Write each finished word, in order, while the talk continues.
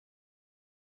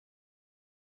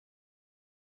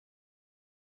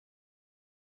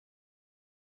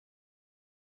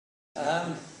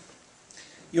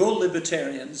You're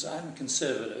libertarians, I'm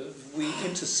conservative. We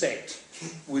intersect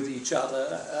with each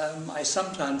other. I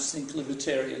sometimes think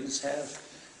libertarians have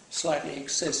slightly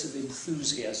excessive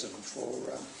enthusiasm for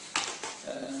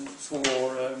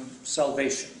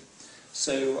salvation.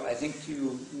 So I think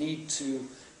you need to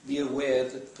be aware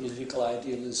that political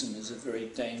idealism is a very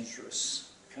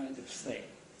dangerous kind of thing.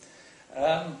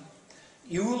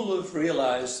 You will have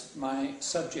realized my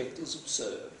subject is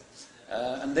absurd.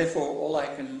 And therefore, all I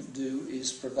can do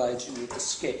is provide you with a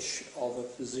sketch of a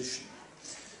position.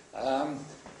 Part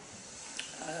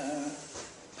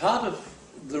of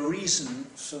the reason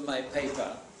for my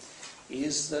paper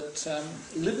is that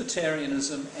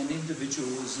libertarianism and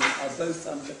individualism are both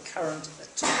under current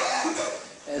attack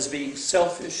as being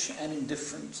selfish and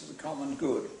indifferent to the common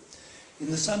good. In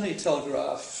the Sunday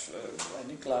Telegraph, I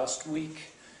think last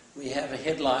week, we have a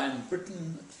headline,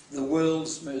 Britain, the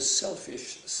world's most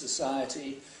selfish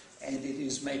society, and it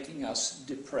is making us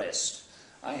depressed.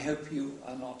 I hope you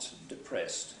are not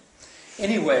depressed.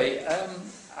 Anyway,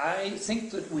 I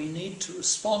think that we need to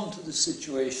respond to the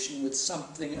situation with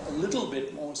something a little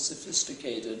bit more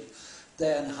sophisticated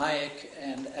than Hayek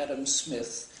and Adam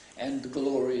Smith and the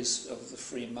glories of the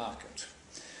free market.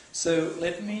 So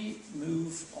let me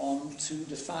move on to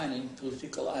defining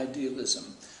political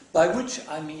idealism, by which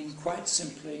I mean quite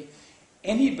simply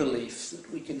any belief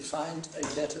that we can find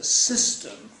a better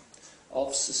system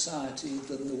of society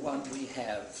than the one we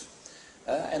have.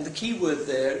 And the key word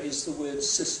there is the word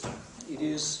system. It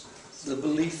is the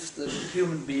belief that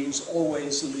human beings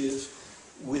always live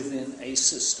within a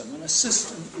system. And a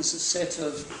system is a set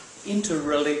of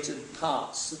interrelated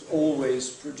parts that always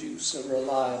produce a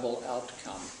reliable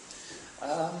outcome.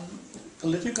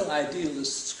 Political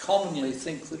idealists commonly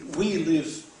think that we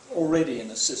live already in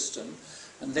a system,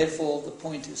 and therefore the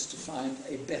point is to find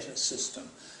a better system.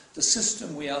 The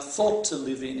system we are thought to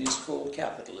live in is called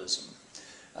capitalism.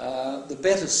 The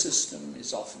better system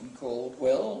is often called,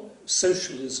 well,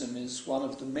 socialism is one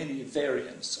of the many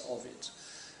variants of it.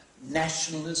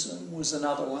 Nationalism was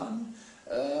another one.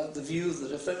 The view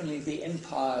that if only the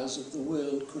empires of the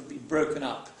world could be broken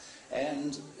up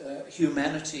and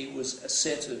humanity was a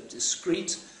set of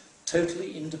discrete,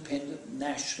 totally independent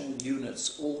national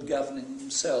units all governing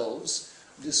themselves,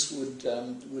 this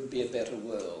would be a better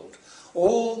world.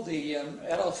 Or the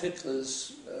Adolf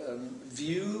Hitler's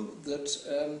view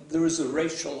that there is a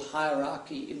racial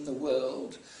hierarchy in the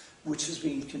world which has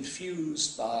been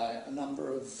confused by a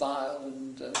number of vile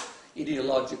and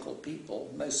ideological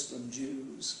people, most of them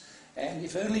Jews. And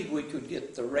if only we could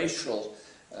get the racial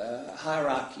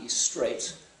hierarchy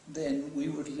straight, then we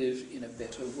would live in a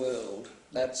better world.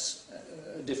 That's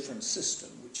a different system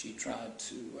which he tried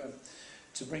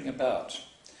to bring about.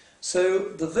 So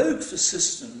the vogue for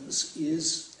systems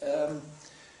is,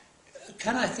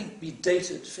 can I think be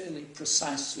dated fairly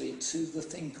precisely to the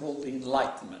thing called the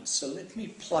Enlightenment. So let me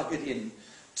plug it in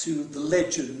to the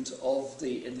legend of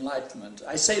the Enlightenment.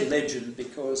 I say legend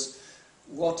because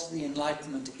what the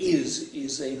Enlightenment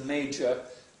is a major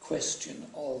question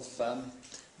of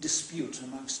dispute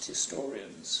amongst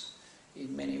historians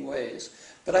in many ways.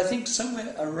 But I think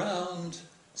somewhere around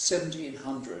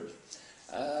 1700,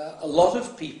 a lot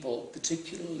of people,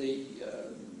 particularly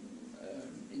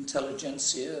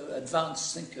intelligentsia,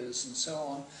 advanced thinkers and so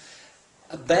on,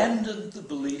 abandoned the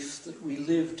belief that we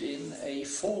lived in a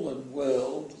fallen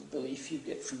world, the belief you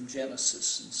get from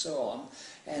Genesis and so on,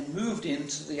 and moved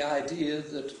into the idea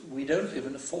that we don't live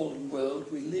in a fallen world,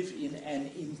 we live in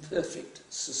an imperfect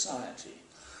society.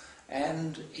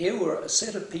 And here were a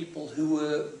set of people who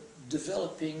were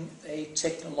developing a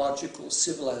technological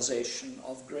civilization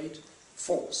of great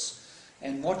force.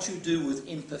 And what you do with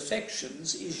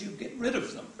imperfections is you get rid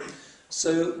of them.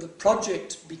 So the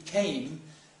project became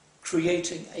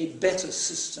creating a better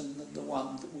system than the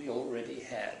one that we already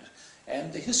had.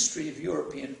 And the history of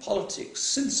European politics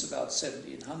since about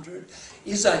 1700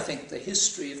 is, I think, the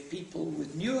history of people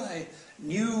with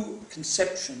new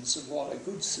conceptions of what a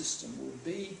good system would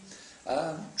be,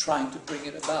 trying to bring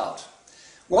it about.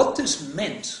 What this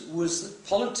meant was that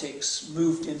politics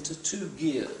moved into two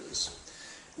gears.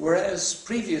 Whereas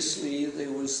previously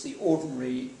there was the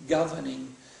ordinary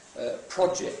governing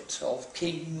project of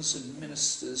kings and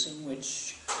ministers in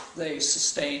which they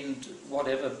sustained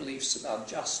whatever beliefs about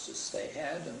justice they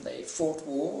had, and they fought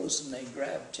wars and they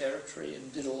grabbed territory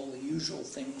and did all the usual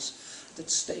things that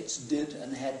states did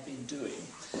and had been doing.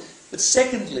 But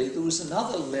secondly, there was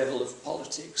another level of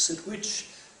politics at which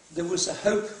there was a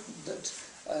hope that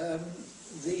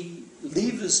the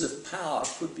levers of power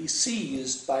could be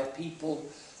seized by people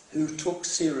who took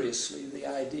seriously the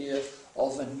idea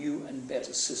of a new and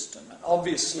better system. And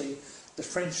obviously, the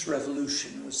French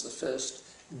Revolution was the first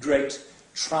great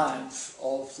triumph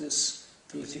of this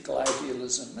political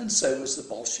idealism, and so was the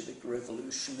Bolshevik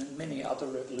Revolution and many other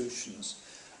revolutions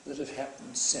that have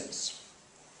happened since.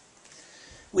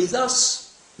 We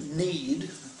thus need,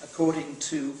 according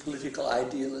to political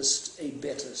idealists, a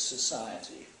better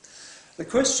society. The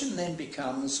question then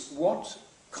becomes, what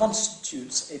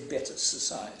constitutes a better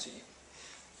society?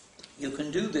 You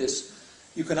can do this,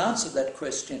 you can answer that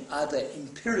question either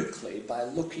empirically by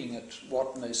looking at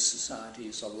what most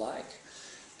societies are like,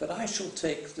 but I shall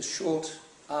take the short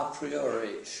a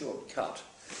priori shortcut.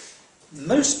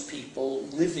 Most people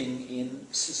living in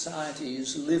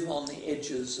societies live on the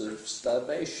edges of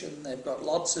starvation, they've got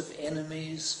lots of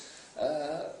enemies,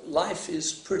 life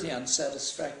is pretty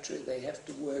unsatisfactory, they have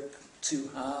to work too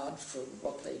hard for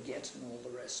what they get and all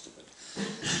the rest of it.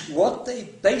 What they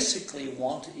basically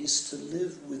want is to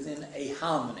live within a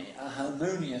harmony, a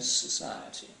harmonious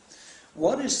society.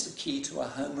 What is the key to a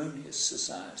harmonious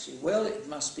society? Well, it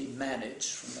must be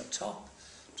managed from the top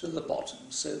to the bottom,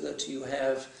 so that you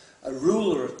have a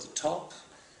ruler at the top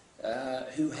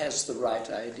who has the right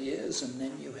ideas, and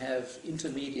then you have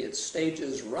intermediate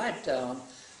stages right down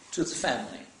to the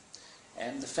family.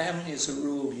 And the family is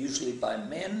ruled usually by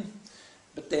men,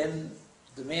 but then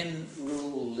the men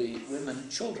rule the women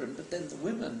and children, but then the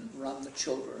women run the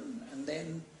children, and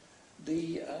then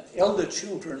the elder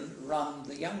children run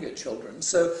the younger children.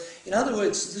 So, in other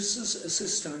words, this is a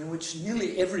system in which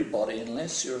nearly everybody,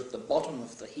 unless you're at the bottom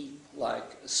of the heap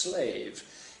like a slave,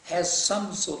 has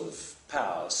some sort of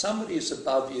power. Somebody is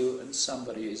above you and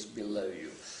somebody is below you.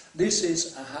 This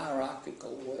is a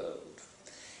hierarchical world.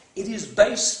 It is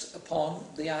based upon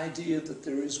the idea that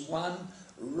there is one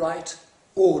right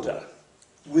order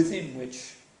within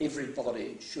which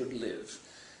everybody should live.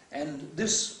 And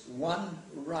this one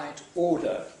right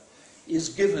order is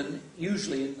given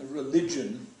usually in the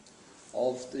religion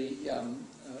of the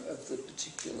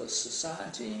particular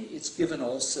society. It's given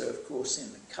also, of course,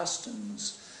 in the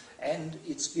customs, and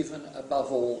it's given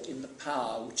above all in the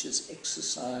power which is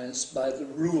exercised by the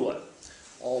ruler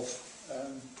of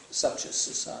such a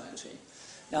society.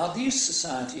 Now, these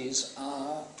societies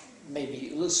are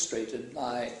maybe illustrated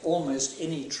by almost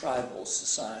any tribal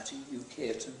society you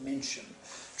care to mention.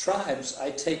 Tribes,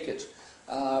 I take it,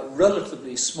 are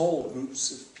relatively small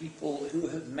groups of people who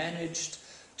have managed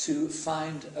to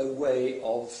find a way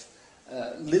of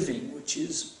living which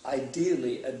is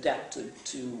ideally adapted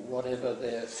to whatever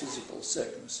their physical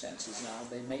circumstances are.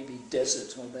 They may be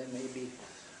desert, or they may be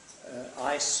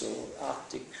ice or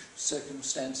Arctic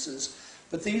circumstances,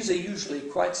 but these are usually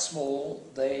quite small.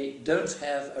 They don't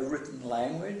have a written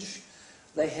language.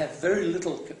 They have very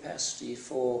little capacity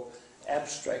for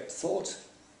abstract thought,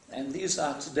 and these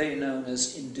are today known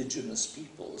as indigenous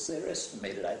peoples. They're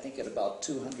estimated, I think, at about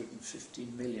 250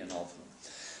 million of them.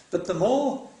 But the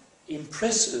more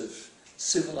impressive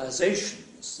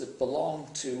civilizations that belong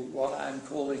to what I'm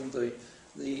calling the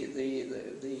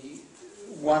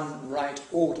one right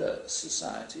order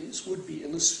societies would be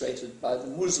illustrated by the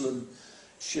Muslim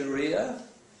Sharia,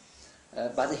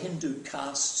 by the Hindu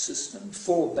caste system,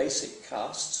 4 basic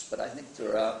castes, but I think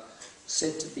there are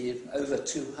said to be over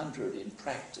 200 in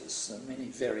practice. There are many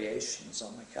variations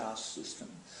on the caste system.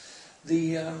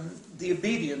 The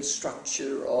obedience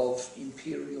structure of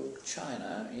imperial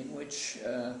China, in which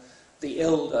the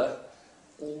elder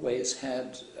always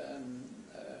had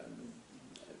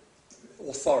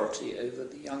authority over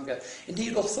the younger.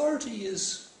 Indeed, authority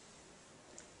is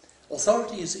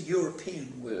a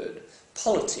European word.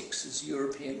 Politics is a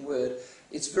European word.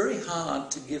 It's very hard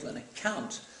to give an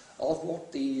account of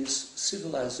what these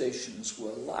civilizations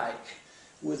were like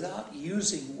without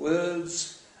using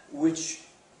words which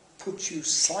put you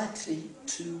slightly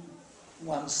to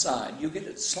one side. You get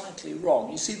it slightly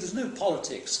wrong. You see, there's no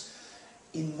politics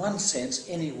in one sense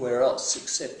anywhere else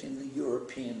except in the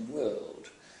European world.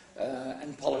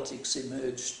 And politics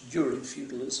emerged during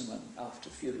feudalism and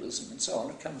after feudalism and so on.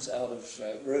 It comes out of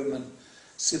Roman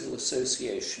civil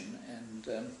association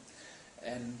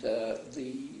and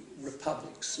the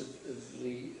republics of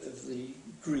the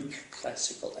Greek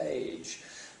classical age.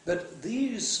 But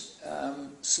these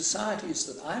societies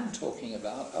that I'm talking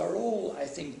about are all, I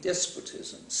think,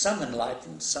 despotisms, some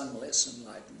enlightened, some less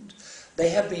enlightened. They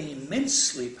have been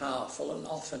immensely powerful and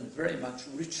often very much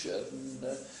richer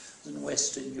than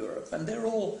Western Europe, and they're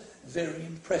all very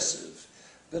impressive,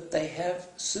 but they have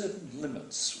certain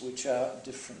limits which are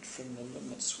different from the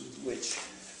limits with which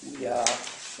we are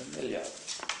familiar.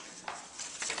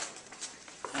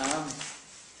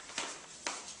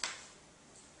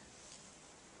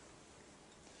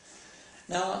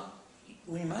 Now,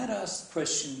 we might ask the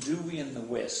question, do we in the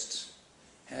West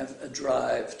have a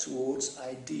drive towards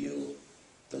ideal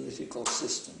political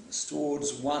systems,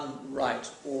 towards one right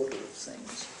order of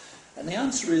things? And the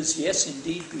answer is yes,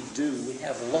 indeed we do. We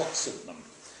have lots of them.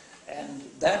 And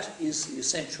that is the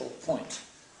essential point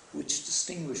which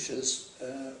distinguishes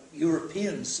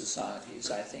European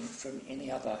societies, I think, from any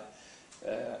other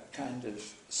kind of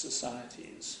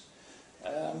societies.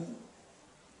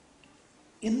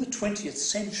 In the 20th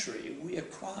century, we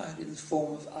acquired in the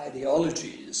form of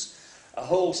ideologies a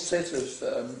whole set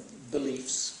of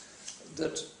beliefs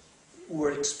that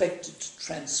were expected to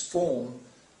transform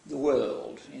the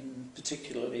world, in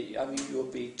particularly, I mean, you'll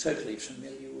be totally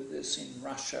familiar with this in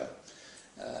Russia,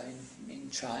 in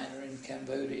China, in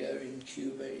Cambodia, in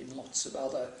Cuba, in lots of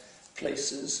other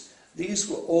places. These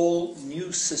were all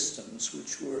new systems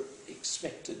which were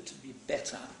expected to be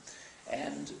better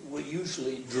and were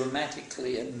usually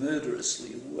dramatically and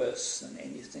murderously worse than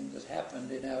anything that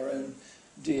happened in our own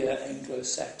dear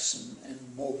Anglo-Saxon and,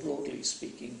 more broadly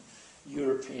speaking,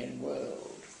 European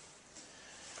world.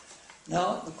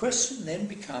 Now, the question then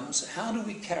becomes, how do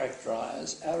we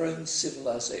characterize our own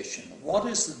civilization? What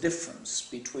is the difference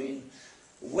between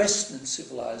Western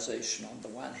civilization on the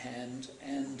one hand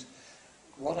and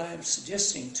what I'm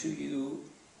suggesting to you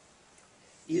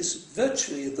is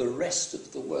virtually the rest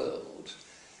of the world,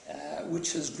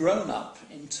 which has grown up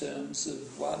in terms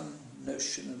of one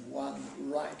notion of one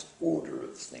right order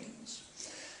of things.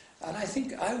 And I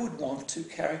think I would want to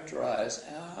characterize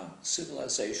our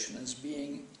civilization as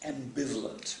being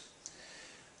ambivalent.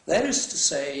 That is to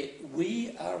say,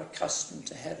 we are accustomed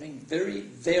to having very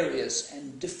various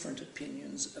and different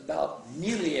opinions about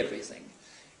nearly everything.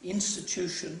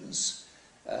 Institutions,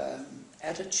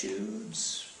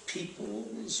 attitudes,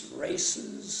 peoples,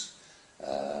 races,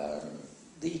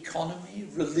 the economy,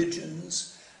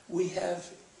 religions. We have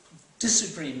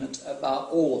disagreement about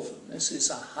all of them. This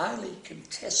is a highly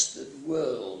contested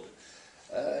world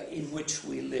in which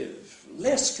we live.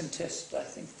 Less contested, I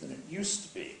think, than it used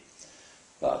to be,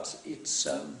 but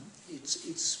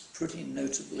it's pretty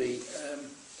notably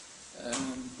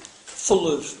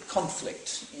full of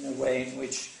conflict in a way in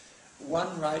which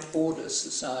one right order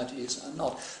societies are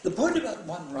not. The point about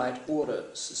one right order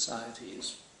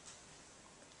societies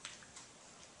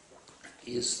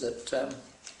is that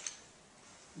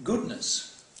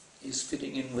goodness is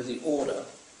fitting in with the order,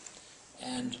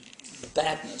 and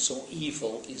badness or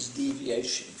evil is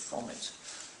deviation from it.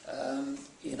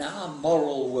 In our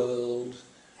moral world,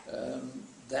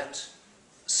 that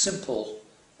simple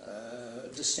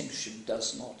distinction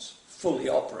does not fully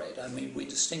operate. I mean, we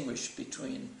distinguish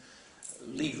between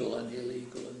legal and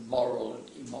illegal and moral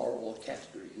and immoral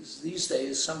categories. These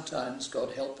days, sometimes,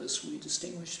 God help us, we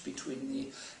distinguish between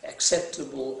the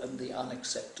acceptable and the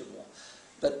unacceptable.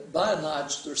 But by and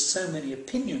large, there are so many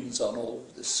opinions on all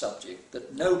of this subject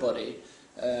that nobody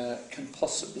can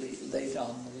possibly lay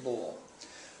down the law.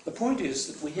 The point is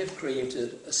that we have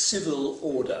created a civil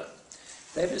order.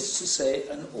 That is to say,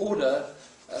 an order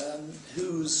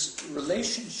whose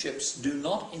relationships do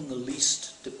not in the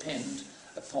least depend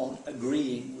upon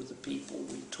agreeing with the people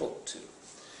we talk to.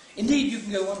 Indeed, you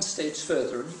can go one stage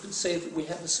further and you can say that we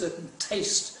have a certain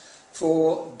taste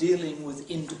for dealing with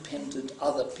independent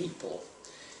other people.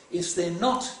 If they're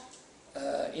not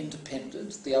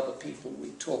independent, the other people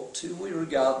we talk to, we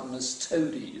regard them as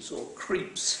toadies or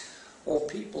creeps or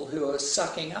people who are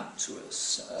sucking up to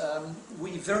us.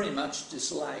 We very much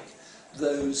dislike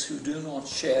those who do not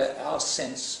share our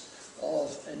sense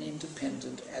of an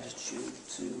independent attitude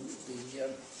to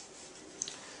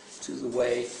the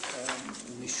way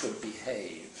we should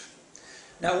behave.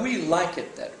 Now, we like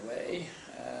it that way,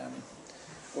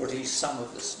 or at least some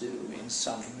of us do in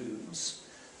some moods,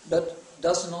 but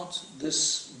does not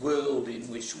this world in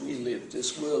which we live,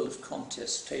 this world of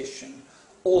contestation,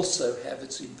 also have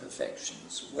its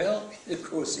imperfections? Well, of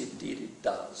course, indeed it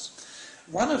does.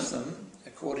 One of them,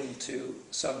 according to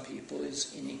some people,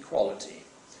 is inequality.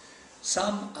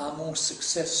 Some are more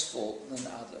successful than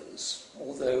others,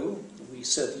 although we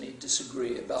certainly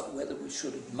disagree about whether we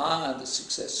should admire the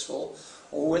successful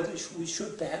or whether we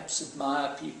should perhaps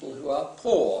admire people who are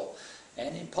poor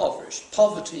and impoverished.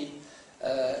 Poverty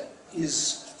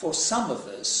is, for some of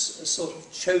us, a sort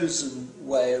of chosen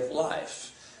way of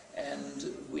life,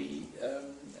 and we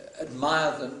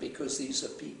admire them because these are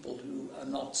people who are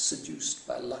not seduced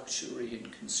by luxury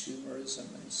and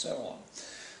consumerism and so on.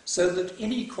 So that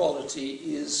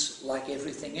inequality is, like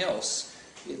everything else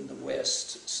in the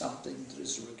West, something that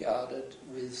is regarded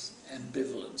with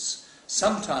ambivalence.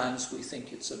 Sometimes we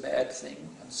think it's a bad thing,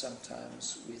 and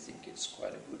sometimes we think it's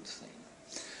quite a good thing.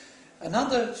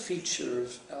 Another feature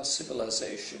of our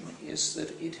civilization is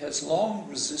that it has long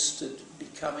resisted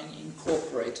becoming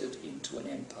incorporated into an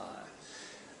empire.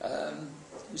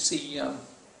 You see,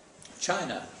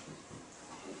 China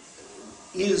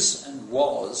is and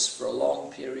was for a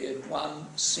long period one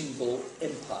single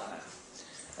empire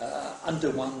under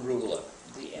one ruler,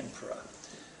 the emperor.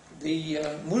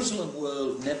 The Muslim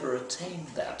world never attained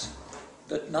that,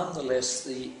 but nonetheless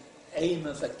the aim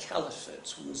of a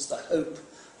caliphate was the hope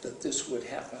that this would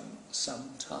happen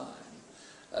sometime.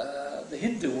 The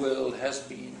Hindu world has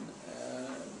been,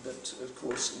 but of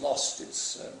course lost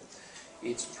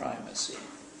its primacy.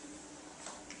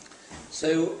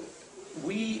 So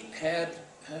we have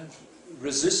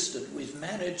resisted, we've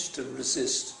managed to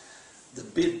resist the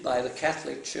bid by the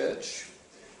Catholic Church,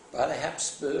 by the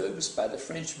Habsburgs, by the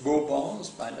French Bourbons,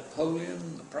 by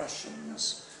Napoleon, the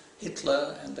Prussians,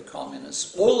 Hitler and the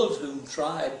communists, all of whom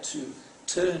tried to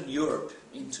turn Europe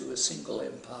into a single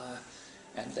empire,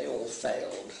 and they all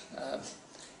failed.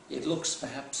 It looks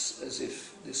perhaps as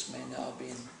if this may now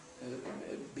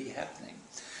be happening.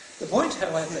 The point,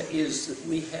 however, is that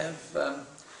we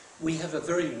have a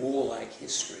very warlike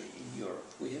history in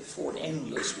Europe. We have fought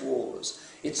endless wars.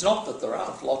 It's not that there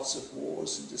aren't lots of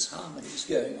wars and disharmonies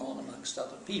going on amongst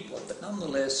other people, but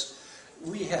nonetheless,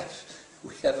 we have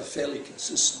a fairly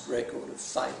consistent record of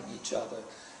fighting each other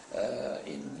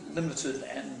in limited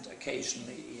and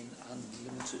occasionally in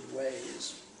unlimited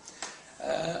ways.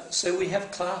 So we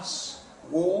have class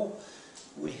war,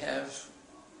 we have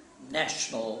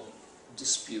national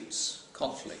disputes,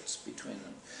 conflicts between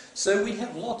them. So we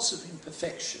have lots of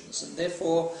imperfections, and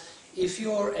therefore, if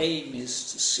your aim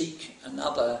is to seek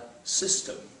another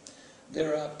system,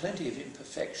 there are plenty of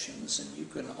imperfections, and you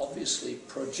can obviously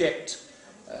project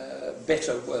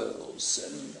better worlds.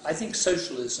 And I think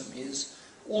socialism is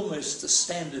almost the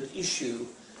standard issue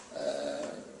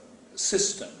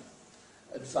system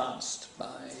advanced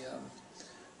by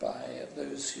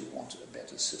those who want a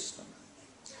better system.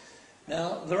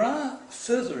 Now, there are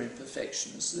further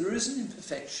imperfections. There is an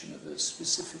imperfection of a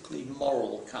specifically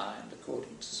moral kind,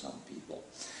 according to some people.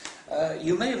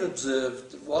 You may have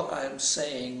observed that what I am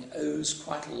saying owes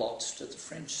quite a lot to the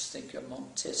French thinker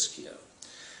Montesquieu.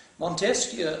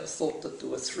 Montesquieu thought that there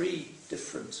were three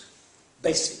different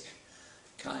basic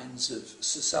kinds of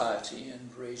society and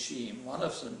regime. One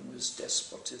of them was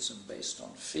despotism based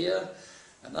on fear,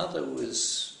 another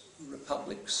was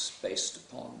republics based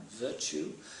upon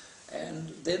virtue, and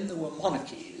then there were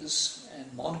monarchies,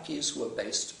 and monarchies were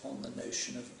based upon the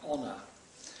notion of honour.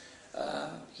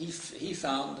 He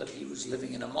found that he was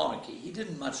living in a monarchy. He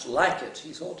didn't much like it.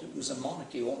 He thought it was a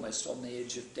monarchy almost on the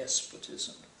edge of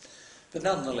despotism. But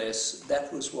nonetheless,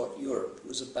 that was what Europe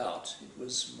was about. It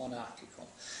was monarchical.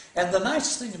 And the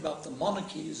nice thing about the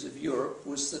monarchies of Europe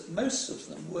was that most of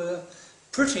them were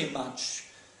pretty much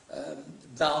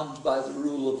bound by the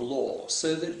rule of law,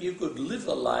 so that you could live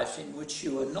a life in which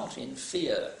you were not in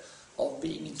fear of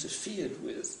being interfered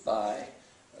with by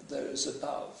those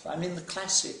above. I mean, the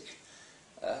classic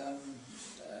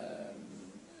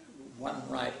one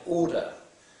right order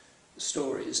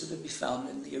stories that are be found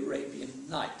in the Arabian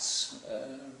Nights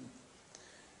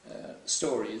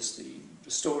stories.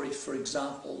 The story, for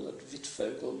example, that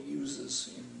Wittfogel uses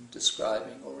in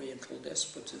describing Oriental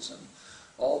despotism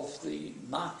of the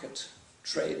market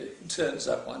trader who turns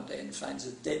up one day and finds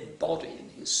a dead body in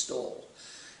his stall.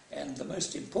 And the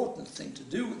most important thing to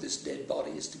do with this dead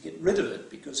body is to get rid of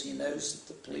it, because he knows that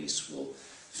the police will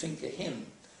finger him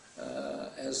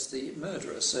as the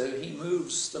murderer. So he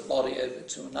moves the body over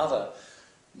to another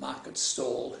market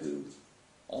stall who,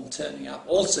 on turning up,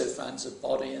 also finds a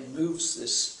body and moves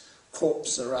this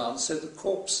corpse around. So the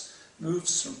corpse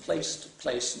moves from place to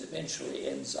place and eventually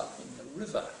ends up in the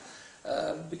river,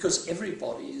 because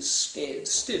everybody is scared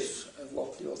stiff of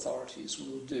what the authorities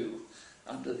will do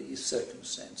under these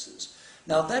circumstances.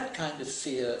 Now, that kind of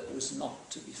fear was not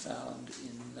to be found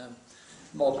in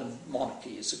modern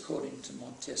monarchies, according to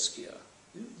Montesquieu.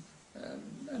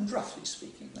 And roughly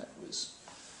speaking, that was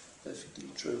perfectly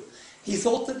true. He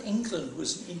thought that England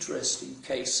was an interesting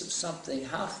case of something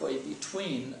halfway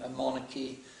between a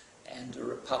monarchy and a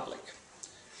republic,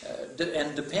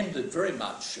 and depended very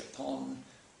much upon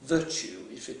virtue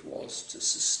if it was to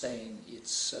sustain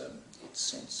its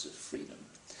sense of freedom.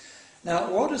 Now,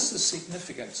 what is the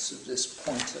significance of this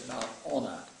point about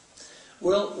honour?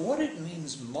 Well, what it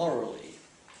means morally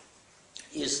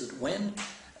is that when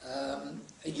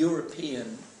a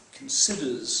European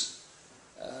considers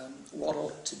what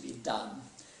ought to be done,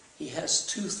 he has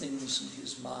two things in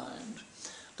his mind.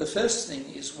 The first thing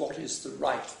is what is the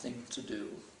right thing to do.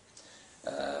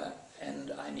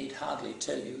 and I need hardly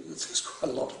tell you that there's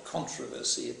quite a lot of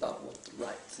controversy about what the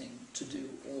right thing to do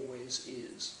always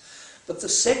is. But the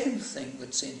second thing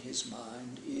that's in his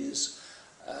mind is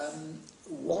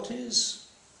what is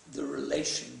the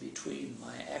relation between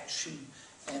my action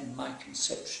and my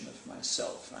conception of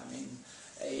myself. I mean,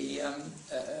 a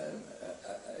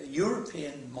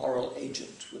European moral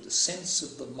agent with a sense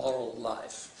of the moral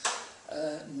life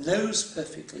knows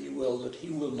perfectly well that he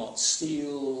will not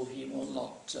steal, he will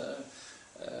not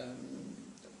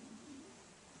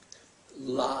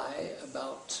lie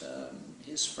about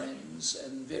his friends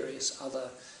and various other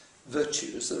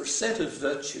virtues. There are a set of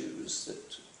virtues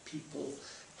that people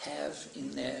have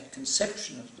in their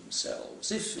conception of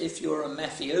themselves. If you're a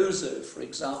mafioso, for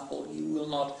example, you will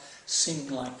not sing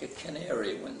like a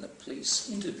canary when the police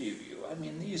interview you. I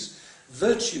mean, these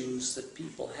virtues that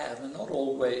people have are not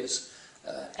always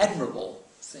admirable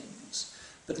things,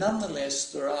 but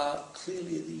nonetheless there are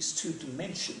clearly these two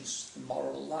dimensions to the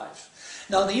moral life.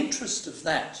 Now, the interest of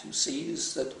that, you see,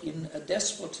 is that in a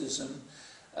despotism,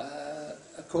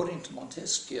 according to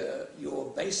Montesquieu, your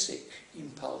basic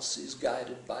impulse is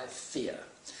guided by fear.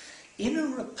 In a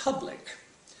republic,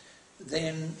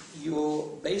 then your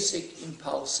basic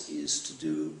impulse is to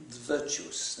do the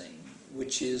virtuous thing,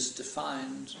 which is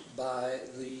defined by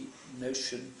the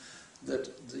notion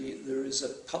that there is a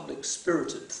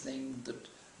public-spirited thing that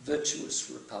virtuous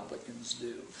republicans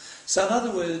do. So in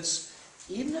other words,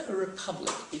 in a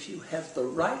republic, if you have the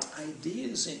right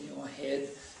ideas in your head,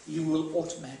 you will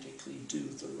automatically do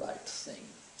the right thing.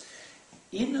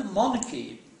 In a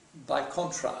monarchy, by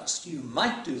contrast, you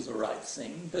might do the right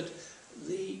thing, but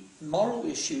the moral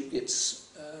issue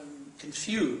gets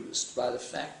confused by the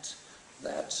fact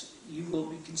that you will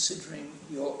be considering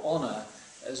your honour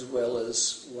as well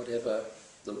as whatever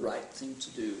the right thing to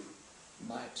do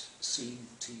might seem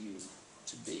to you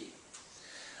to be.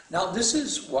 Now, this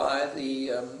is why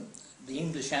the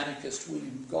English anarchist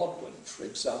William Godwin, for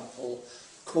example,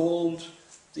 called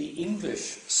the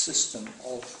English system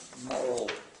of moral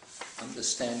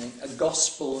understanding a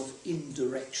gospel of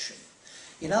indirection.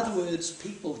 In other words,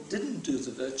 people didn't do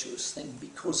the virtuous thing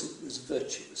because it was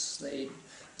virtuous. They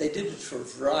did it for a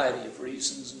variety of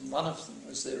reasons, and one of them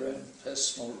was their own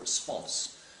personal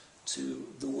response to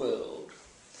the world.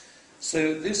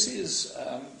 So this is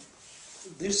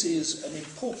an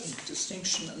important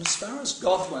distinction, and as far as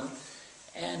Godwin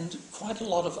and quite a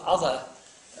lot of other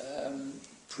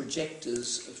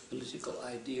projectors of political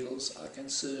ideals are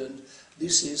concerned,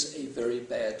 this is a very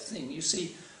bad thing. You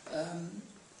see,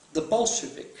 the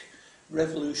Bolshevik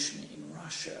revolution in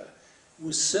Russia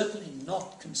was certainly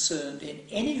not concerned in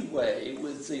any way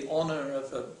with the honor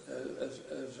of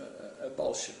a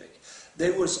Bolshevik.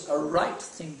 There was a right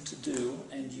thing to do,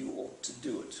 and you ought to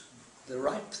do it. The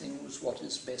right thing was what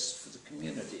is best for the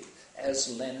community, as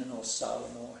Lenin or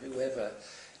Stalin or whoever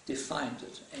defined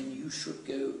it, and you should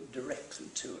go directly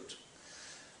to it.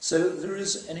 So there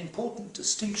is an important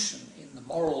distinction in the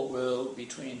moral world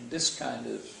between this kind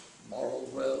of moral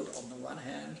world on the one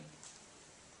hand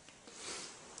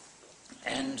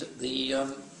and the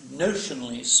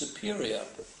notionally superior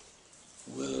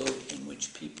world in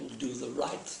which people do the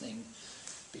right thing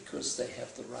because they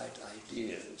have the right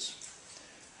ideas.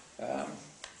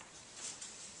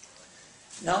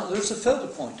 Now, there's a further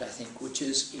point, I think, which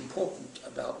is important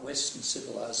about Western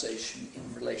civilization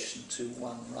in relation to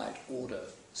one right order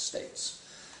states.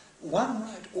 One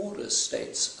right order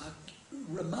states are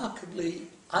remarkably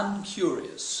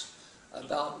uncurious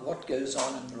about what goes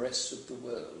on in the rest of the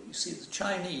world. You see, the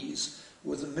Chinese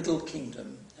were the Middle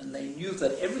Kingdom, and they knew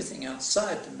that everything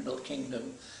outside the Middle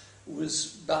Kingdom was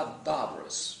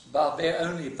barbarous.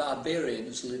 Only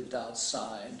barbarians lived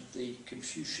outside the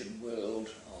Confucian world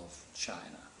of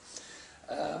China.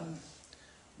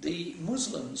 The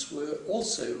Muslims were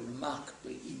also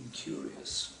remarkably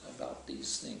incurious about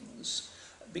these things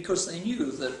because they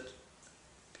knew that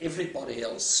everybody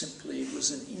else simply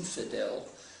was an infidel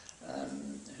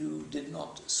who did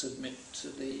not submit to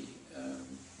the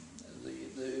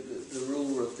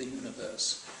ruler of the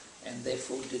universe and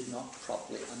therefore did not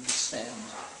properly understand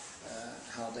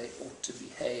how they ought to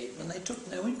behave, and they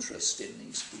took no interest in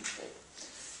these people.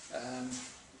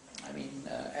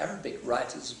 Arabic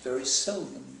writers very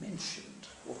seldom mentioned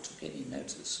or took any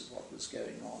notice of what was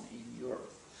going on in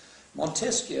Europe.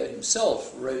 Montesquieu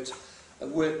himself wrote a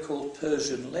work called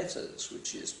Persian Letters,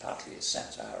 which is partly a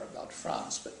satire about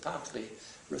France, but partly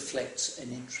reflects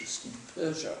an interest in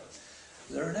Persia.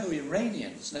 There are no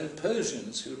Iranians, no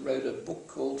Persians who wrote a book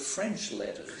called French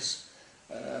Letters,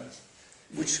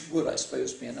 which would, I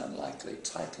suppose, be an unlikely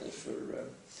title for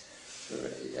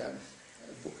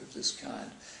a book of this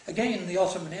kind. Again, the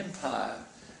Ottoman Empire,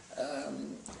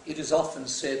 it is often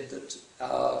said that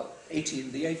the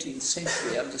 18th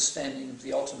century understanding of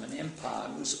the Ottoman Empire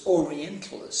was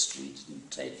Orientalist. We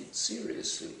didn't take it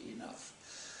seriously enough.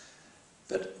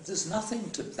 But there's nothing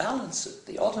to balance it.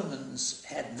 The Ottomans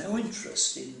had no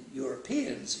interest in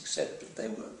Europeans, except that they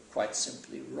were quite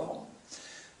simply wrong.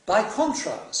 By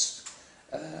contrast,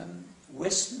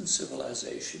 Western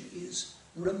civilization is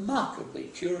remarkably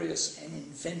curious and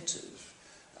inventive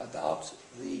about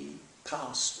the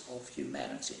past of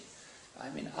humanity. I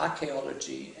mean,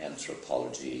 archaeology,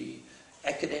 anthropology,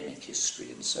 academic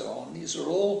history, and so on, these are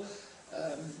all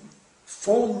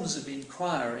forms of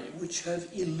inquiry which have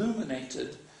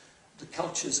illuminated the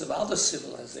cultures of other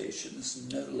civilizations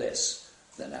no less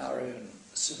than our own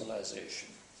civilization.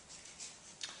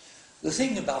 The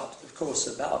thing about, of course,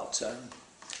 about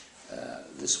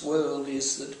this world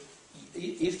is that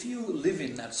if you live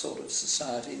in that sort of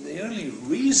society, the only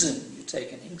reason you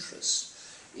take an interest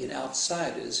in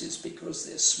outsiders is because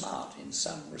they're smart in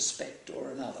some respect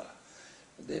or another.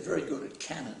 They're very good at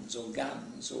cannons or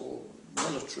guns or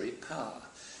military power.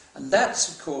 And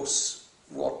that's, of course,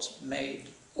 what made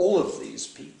all of these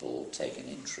people take an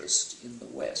interest in the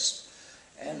West.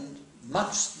 And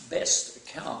much the best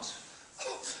account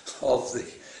of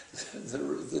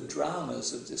the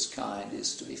dramas of this kind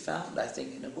is to be found, I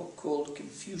think, in a book called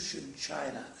Confucian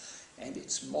China and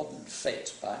Its Modern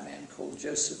Fate by a man called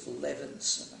Joseph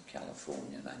Levinson, a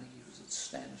Californian. I think he was at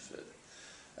Stanford.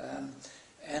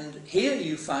 And here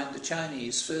you find the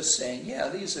Chinese first saying, yeah,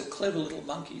 these are clever little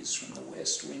monkeys from the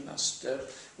West. We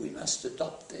must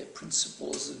adopt their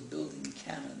principles of building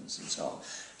cannons and so on.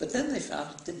 But then they found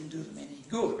it didn't do them any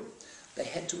good. They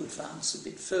had to advance a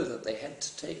bit further. They had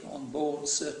to take on board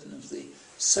certain of the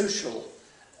social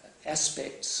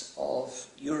aspects of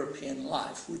European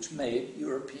life, which made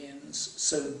Europeans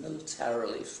so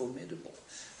militarily formidable.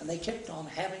 And they kept on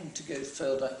having to go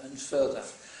further and further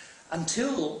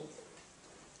until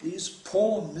these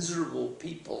poor, miserable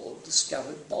people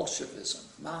discovered Bolshevism,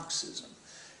 Marxism,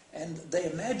 and they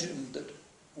imagined that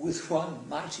with one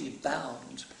mighty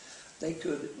bound they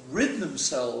could rid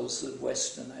themselves of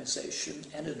westernization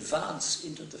and advance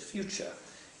into the future,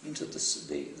 into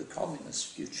the communist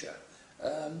future,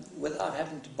 without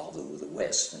having to bother with the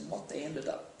West. And what they ended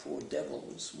up, poor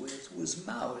devils, with was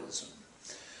Maoism,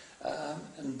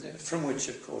 and from which,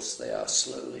 of course, they are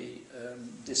slowly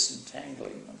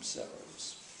disentangling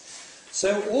themselves.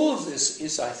 So all of this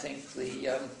is, I think,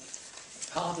 the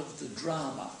part of the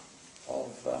drama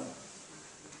of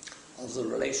the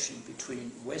relation between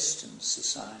Western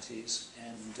societies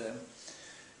and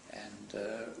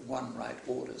one right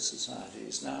order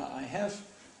societies. Now,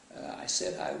 I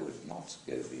said I would not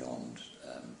go beyond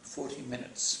 40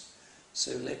 minutes,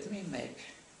 so let me make,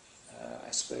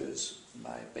 I suppose,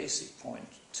 my basic point,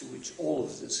 to which all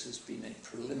of this has been a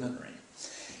preliminary.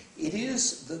 It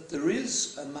is that there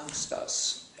is amongst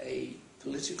us a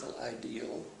political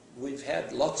ideal. We've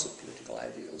had lots of political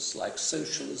ideals like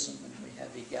socialism, and we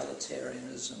have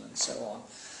egalitarianism and so on.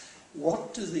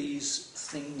 What do these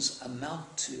things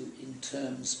amount to in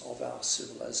terms of our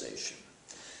civilization?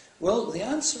 Well, the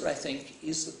answer, I think,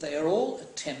 is that they are all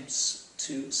attempts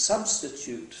to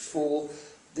substitute for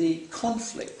the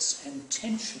conflicts and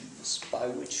tensions by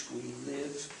which we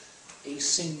live a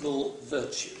single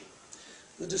virtue.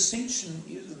 The distinction,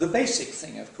 the basic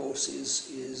thing, of course,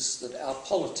 is that our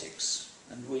politics,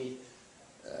 and we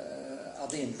are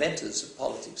the inventors of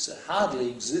politics, it hardly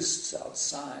exists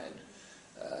outside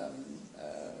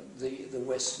the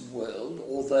Western world,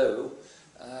 although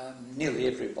nearly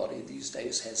everybody these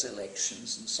days has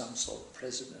elections and some sort of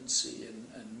presidency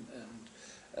and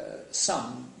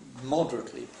some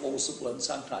moderately plausible and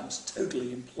sometimes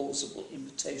totally implausible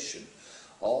imitation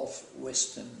of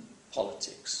Western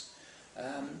politics.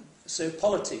 So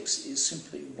politics is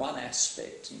simply one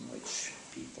aspect in which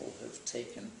people have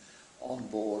taken on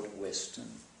board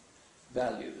Western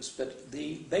values. But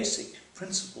the basic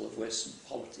principle of Western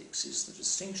politics is the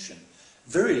distinction,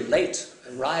 very late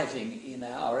arriving in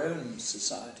our own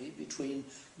society, between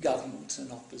government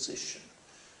and opposition.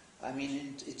 I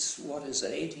mean, it's, what is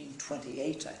it,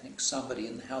 1828, I think, somebody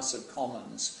in the House of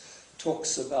Commons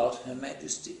talks about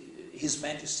His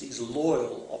Majesty's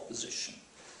loyal opposition.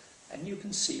 And you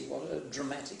can see what a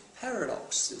dramatic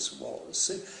paradox this was.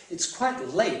 So it's quite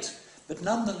late, but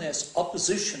nonetheless,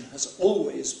 opposition has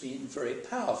always been very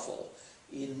powerful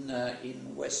in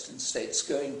Western states,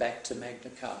 going back to Magna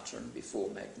Carta and before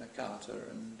Magna Carta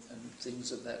and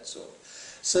things of that sort.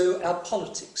 So our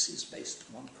politics is based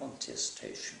on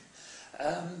contestation.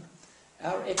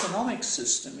 Our economic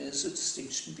system is a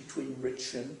distinction between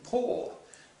rich and poor.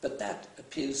 but that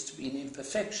appears to be an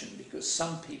imperfection because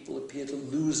some people appear to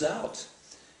lose out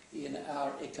in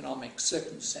our economic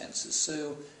circumstances.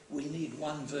 So we need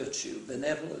one virtue,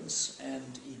 benevolence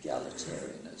and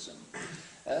egalitarianism.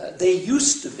 There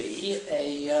used to be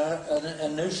a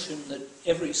notion that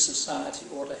every society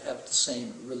ought to have the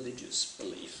same religious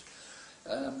belief.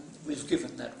 We've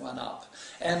given that one up.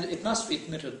 And it must be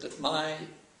admitted that my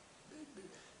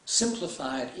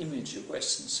simplified image of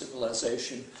Western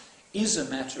civilization is a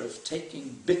matter of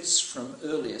taking bits from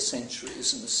earlier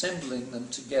centuries and assembling them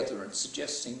together and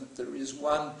suggesting that there is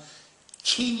one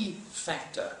key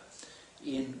factor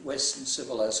in Western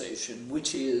civilization,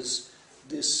 which is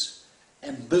this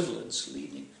ambivalence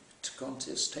leading to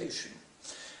contestation.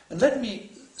 And let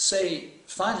me say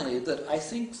finally that I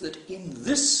think that in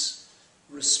this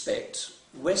respect,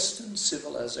 Western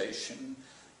civilization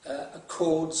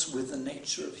accords with the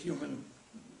nature of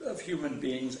human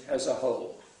beings as a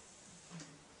whole.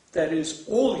 That is,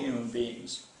 all human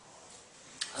beings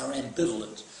are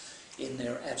ambivalent in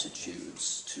their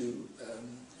attitudes to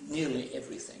nearly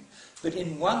everything. But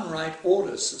in one-right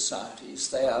order societies,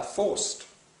 they are forced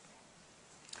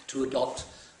to adopt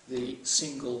the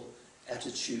single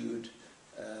attitude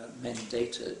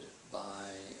mandated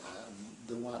by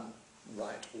the one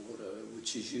right order,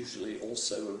 which is usually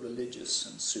also a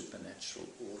religious and supernatural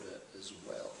order as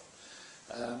well.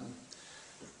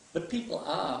 But people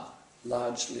are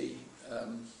largely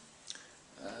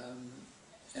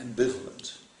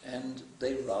ambivalent, and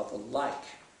they rather like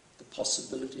the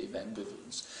possibility of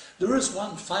ambivalence. There is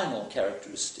one final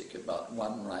characteristic about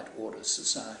one right order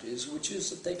societies, which is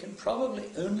that they can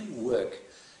probably only work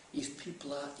if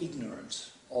people are ignorant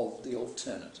of the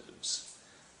alternatives.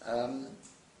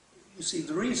 You see,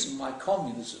 the reason why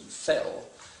communism fell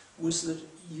was that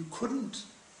you couldn't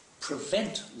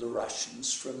prevent the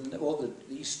Russians from, or the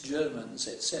East Germans,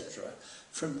 etc.,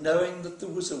 from knowing that there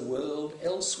was a world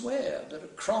elsewhere, that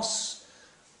across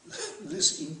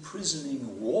this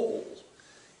imprisoning wall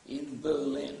in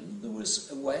Berlin there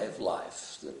was a way of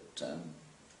life that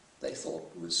they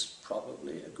thought was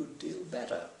probably a good deal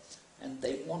better, and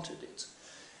they wanted it.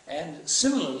 And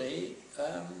similarly,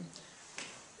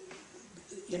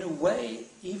 in a way,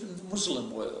 even the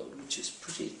Muslim world, which is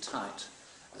pretty tight,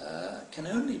 can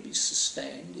only be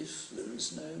sustained if there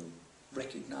is no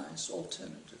recognized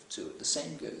alternative to it. The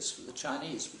same goes for the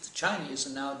Chinese. But the Chinese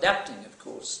are now adapting, of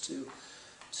course, to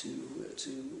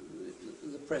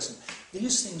the present.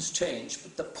 These things change,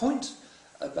 but the point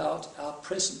about our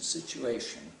present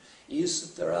situation is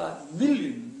that there are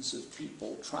millions of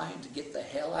people trying to get the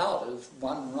hell out of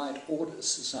one right order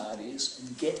societies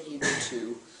and get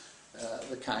into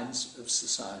the kinds of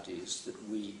societies that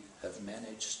we have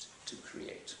managed to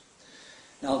create.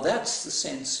 Now that's the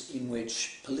sense in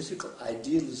which political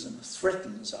idealism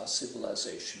threatens our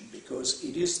civilization, because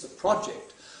it is the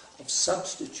project of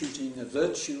substituting a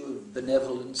virtue of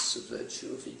benevolence, a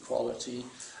virtue of equality,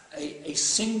 a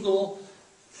single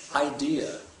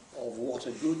idea of what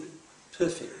a good,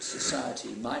 perfect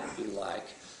society might be like,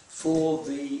 for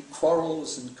the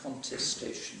quarrels and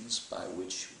contestations by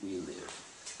which we live.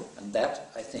 And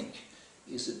that, I think,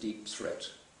 is a deep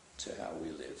threat to how we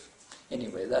live.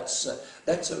 Anyway, that's a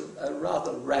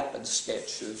rather rapid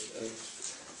sketch of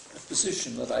a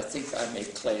position that I think I may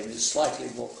claim is slightly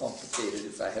more complicated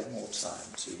if I have more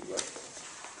time to...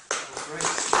 Great.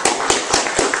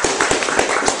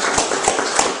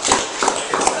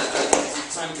 You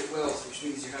timed it well, which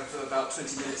means you have about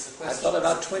 20 minutes for questions. I've got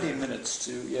about 20 minutes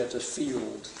to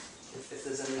field. If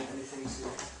there's anything to...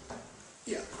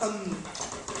 Yeah,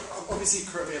 obviously,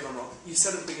 correct me if I'm wrong, you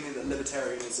said at the beginning that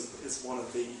libertarianism is one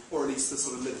of the, or at least the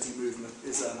sort of liberty movement,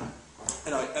 is an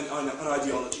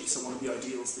ideology, so one of the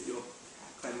ideals that you're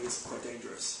claiming is quite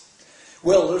dangerous.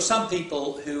 Well, there are some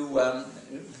people who are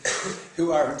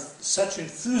such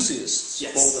enthusiasts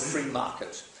Yes. for the free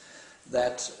market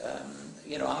that,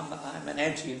 I'm an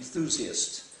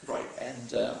anti-enthusiast. Right.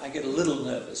 And I get a little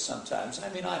nervous sometimes. I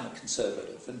mean, I'm a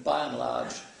conservative, and by and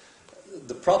large,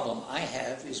 the problem I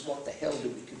have is what the hell do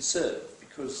we conserve?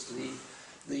 Because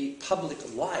the public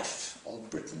life of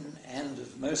Britain and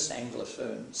of most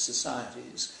Anglophone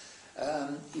societies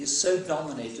is so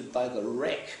dominated by the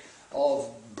wreck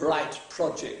of bright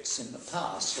projects in the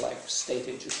past, like state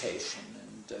education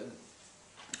and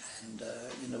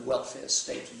welfare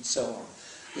state and so on,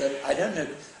 that I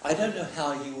don't know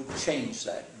how you would change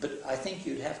that, but I think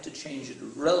you'd have to change it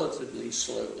relatively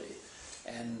slowly,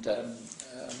 and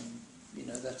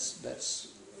that's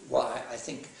why I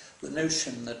think the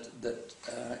notion that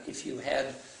if you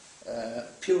had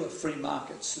pure free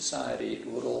market society, it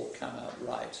would all come out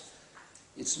right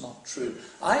It's not true.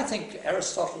 I think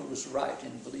Aristotle was right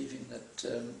in believing that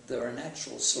there are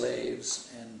natural slaves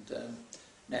and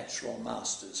natural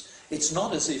masters. It's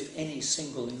not as if any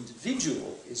single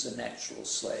individual is a natural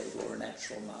slave or a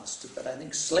natural master, but I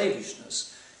think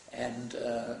slavishness and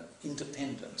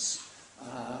independence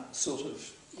are sort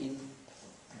of in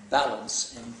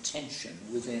balance and tension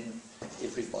within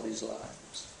everybody's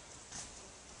lives.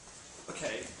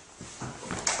 Okay.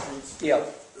 Yeah.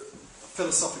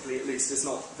 Philosophically, at least, isn't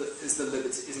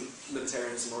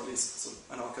libertarianism, or at least sort of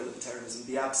anarcho-libertarianism,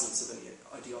 the absence of any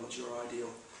ideology or ideal?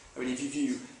 I mean, if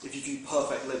you view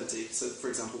perfect liberty, so for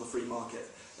example the free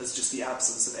market, as just the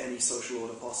absence of any social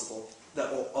order possible,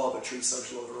 or arbitrary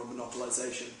social order or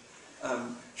monopolisation,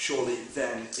 surely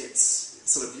then it's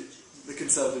sort of the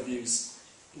conservative views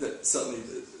that certainly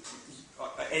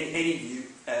any view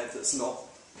that's not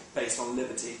based on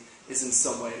liberty is in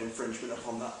some way an infringement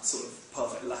upon that sort of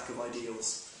perfect lack of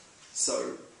ideals.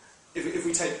 So if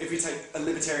we take a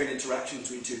libertarian interaction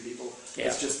between two people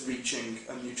as just reaching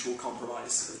a mutual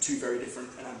compromise of two very different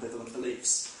and ambivalent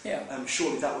beliefs,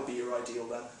 surely that would be your ideal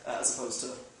then, as opposed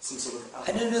to some sort of...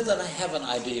 I don't know that I have an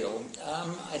ideal.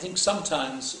 I think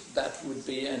sometimes that would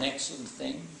be an excellent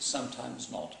thing, sometimes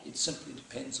not. It simply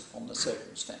depends upon the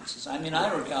circumstances. I mean,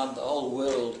 I regard the whole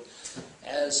world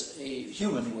as a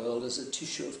human world as a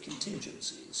tissue of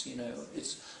contingencies. You know,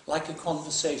 it's like a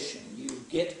conversation.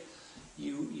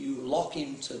 You lock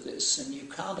into this and you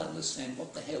can't understand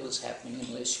what the hell is happening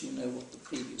unless you know what the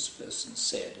previous person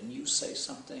said, and you say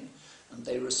something and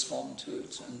they respond to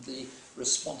it and the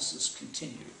responses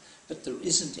continue. But there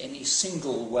isn't any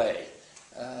single way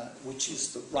which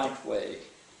is the right way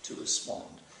to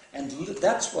respond. And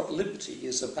that's what liberty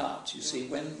is about. You see,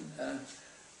 when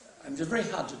it's very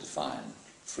hard to define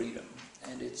freedom,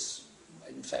 and it's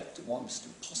in fact almost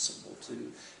impossible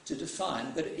to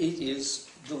define, but it is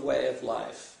the way of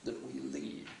life that we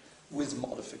lead with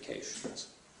modifications.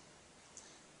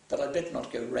 But I better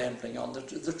not go rambling on.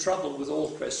 The trouble with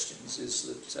all questions is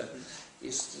that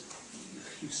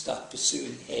you start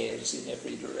pursuing hares in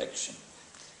every direction.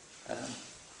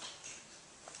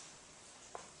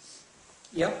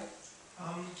 Yeah?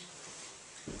 Why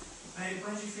do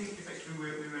you think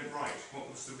effectively we went right? What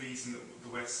was the reason that the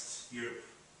West, Europe,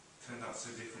 turned out so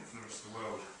different from the rest of the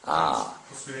world?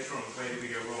 Possibly later on, where did we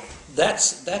go wrong?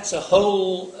 That's a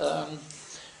whole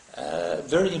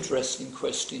very interesting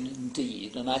question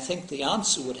indeed, and I think the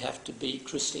answer would have to be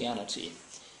Christianity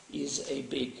is a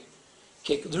big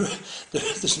kick.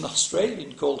 There's an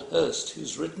Australian called Hurst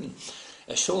who's written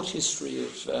a short history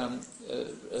of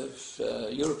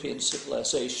European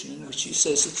civilization, in which he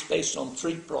says it's based on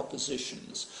three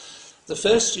propositions. The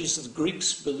first is that the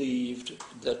Greeks believed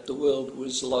that the world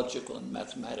was logical and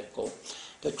mathematical.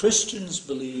 The Christians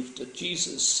believed that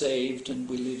Jesus saved and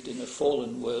we lived in a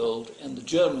fallen world, and the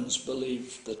Germans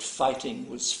believed that fighting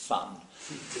was fun.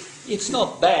 It's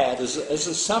not bad. As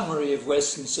a summary of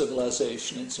Western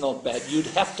civilization, it's not bad. You'd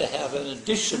have to have an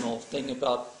additional thing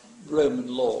about Roman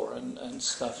law and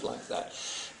stuff like that.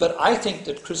 But I think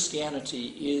that Christianity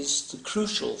is the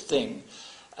crucial thing.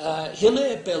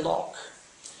 Hilaire Belloc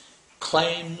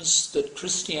claims that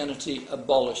Christianity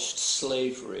abolished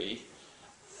slavery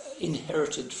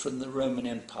inherited from the Roman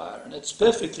Empire. And it's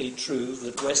perfectly true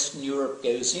that Western Europe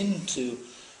goes into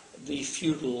the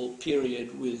feudal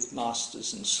period with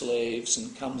masters and slaves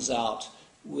and comes out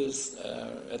with,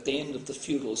 at the end of the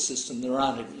feudal system, there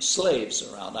aren't any slaves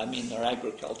around. I mean, there are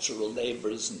agricultural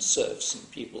labourers and serfs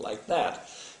and people like that,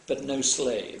 but no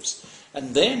slaves.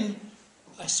 And then,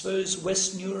 I suppose,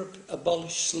 Western Europe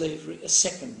abolished slavery a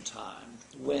second time,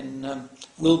 when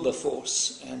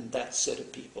Wilberforce and that set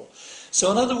of people.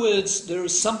 So in other words, there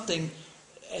is something,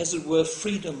 as it were,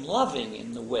 freedom-loving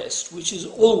in the West, which is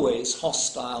always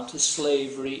hostile to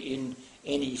slavery in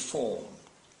any form.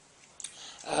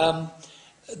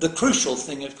 The crucial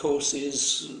thing, of course,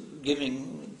 is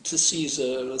giving to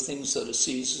Caesar the things that are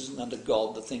Caesar's and unto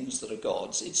God the things that are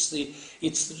God's. It's the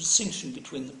distinction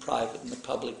between the private and the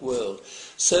public world.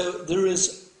 So there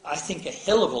is, I think, a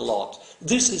hell of a lot.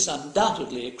 This is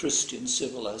undoubtedly a Christian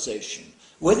civilization.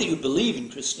 Whether you believe in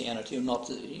Christianity or not,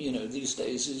 you know, these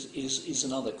days is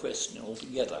another question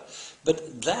altogether.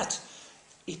 But that,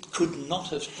 it could not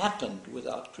have happened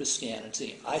without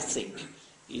Christianity, I think,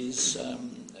 is,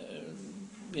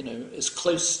 you know, as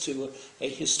close to a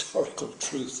historical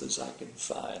truth as I can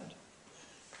find.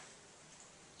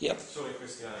 Yep. Surely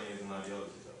Christianity is an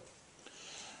ideology,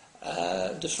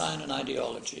 though. Define an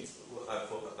ideology. Well, I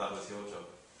thought that was your job.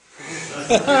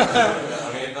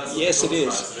 Yes, it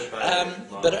is.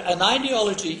 But an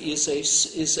ideology is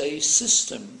a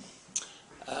system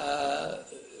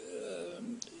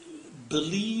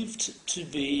believed to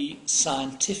be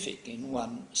scientific in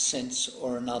one sense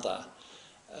or another,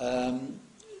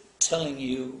 telling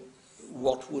you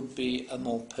what would be a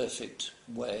more perfect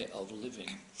way of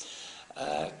living.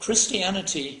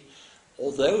 Christianity,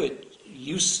 although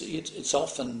it's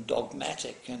often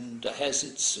dogmatic and has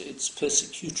its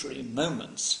persecutory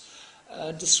moments,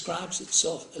 describes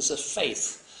itself as a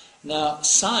faith. Now,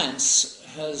 science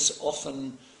has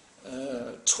often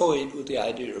toyed with the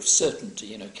idea of certainty.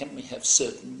 You know, can we have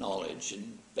certain knowledge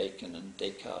in Bacon and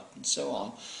Descartes and so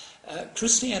on?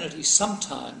 Christianity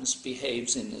sometimes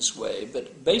behaves in this way,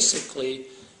 but basically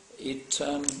it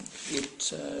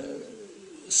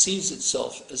sees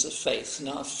itself as a faith.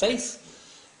 Now, faith,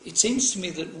 it seems to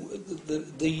me that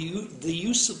the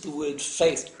use of the word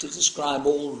faith to describe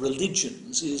all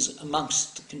religions is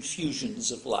amongst the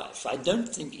confusions of life. I don't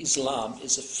think Islam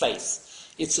is a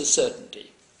faith, it's a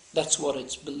certainty. That's what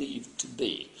it's believed to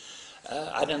be.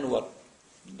 I don't know what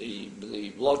the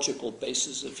logical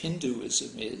basis of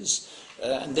Hinduism is,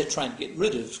 and they're trying to get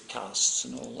rid of castes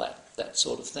and all that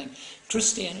sort of thing.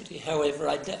 Christianity, however,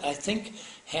 I think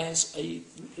has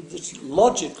that's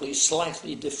logically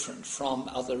slightly different from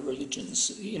other religions.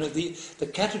 You know,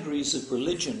 the categories of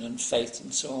religion and faith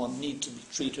and so on need to be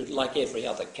treated like every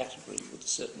other category with a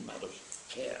certain amount of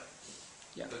care.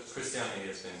 Yeah. But Christianity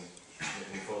has been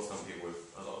enforced on people with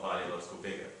a lot of ideological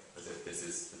vigour, as if this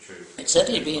is the truth. It's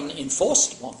certainly been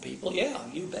enforced upon people, yeah,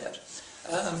 you bet.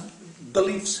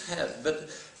 Beliefs have, but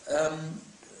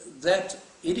that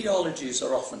ideologies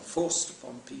are often forced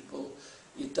upon people.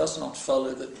 It does not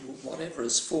follow that whatever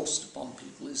is forced upon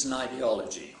people is an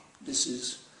ideology. This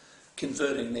is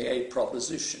converting the A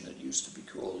proposition, it used to be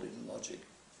called in logic.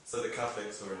 So the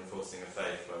Catholics are enforcing a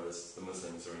faith, whereas the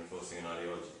Muslims are enforcing an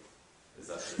ideology? Is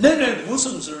that No, the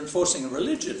Muslims are enforcing a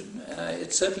religion.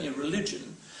 It's certainly a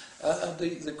religion.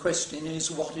 The question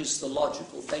is, what is the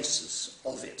logical basis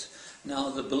of it? Now,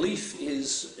 the belief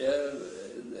is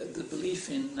the belief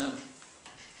in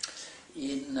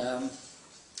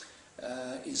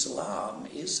Islam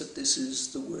is that this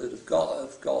is the word of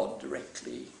God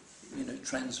directly,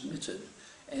 transmitted,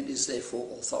 and is therefore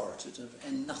authoritative,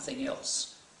 and nothing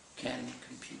else can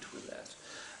compete with that.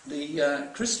 The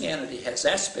Christianity has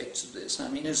aspects of this. I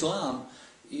mean, Islam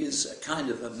is a kind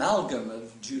of amalgam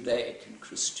of Judaic and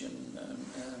Christian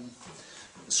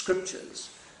scriptures,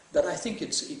 but I think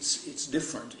it's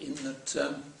different in that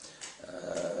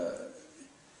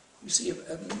you see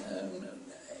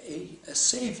a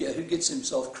saviour who gets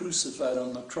himself crucified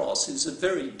on the cross is a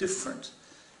very different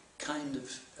kind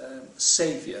of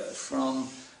saviour from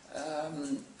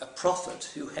a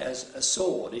prophet who has a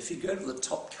sword. If you go to the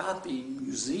Topkapi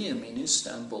Museum in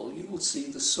Istanbul, you will see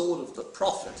the sword of the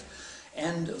prophet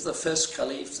and of the first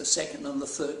caliph, the second and the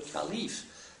third caliph.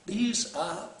 These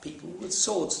are people with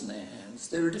swords in their hands.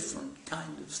 They're a different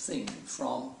kind of thing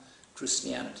from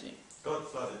Christianity. God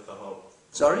flooded the whole...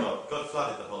 Sorry? God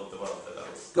flooded the whole of the world, but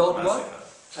that was God massacre.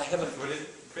 what? I haven't...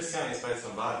 Christianity is based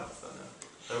on violence, don't it?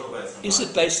 They're all based on Is violence.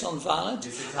 it based on violence?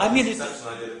 You see, I mean, the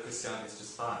exceptional idea that Christianity is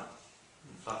just violent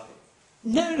and fluffy.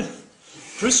 No.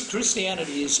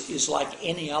 Christianity is like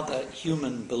any other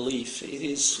human belief. It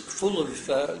is full of,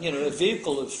 a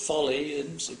vehicle of folly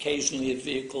and occasionally a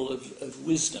vehicle of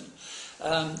wisdom.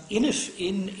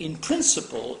 In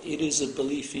principle, it is a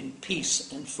belief in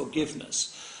peace and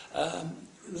forgiveness.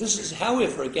 This is,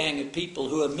 however, a gang of people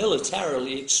who are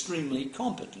militarily extremely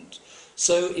competent.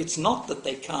 So it's not that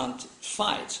they can't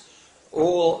fight,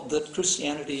 or that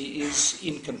Christianity is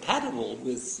incompatible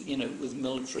with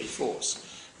military force.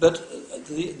 But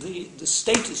the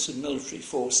status of military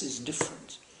force is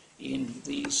different in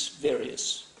these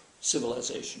various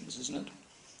civilizations, isn't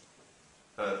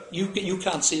it? You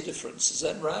can't see a difference, is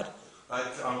that right? I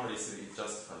can't really see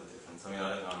justify the difference. I mean, I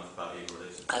don't know enough about either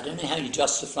religion. I don't know how you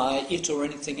justify it or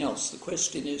anything else. The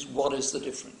question is, what is the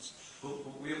difference? Well,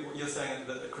 you're saying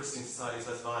that a Christian society is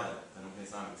less violent than an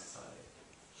Islamic society?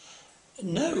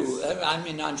 No, I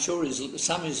mean, I'm sure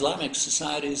some Islamic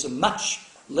societies are much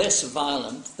less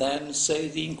violent than, say,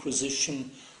 the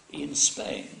Inquisition in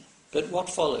Spain. But what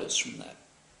follows from that?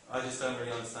 I just don't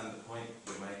really understand the point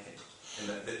you're making. In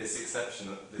that this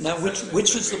exception... Now,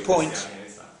 which is the point?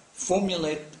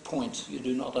 Formulate the point you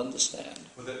do not understand.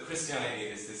 Well, that Christianity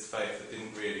is this faith that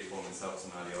didn't really form itself as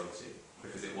an ideology,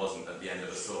 because it wasn't at the end of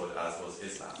a sword, as was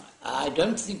Islam. I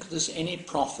don't think there's any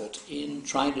profit in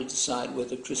trying to decide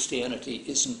whether Christianity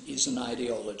is an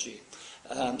ideology,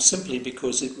 simply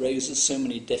because it raises so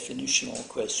many definitional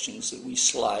questions that we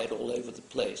slide all over the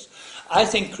place. I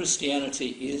think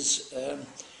Christianity is,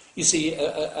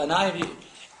 an idea...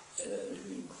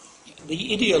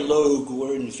 the ideologues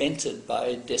were invented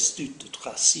by Destutt de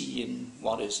trustee in,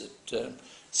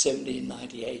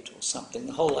 1798 or something.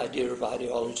 The whole idea of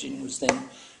ideology was then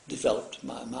developed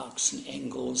by Marx and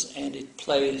Engels, and it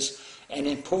plays an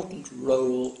important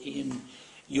role in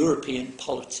European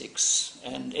politics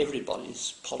and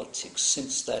everybody's politics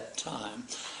since that time.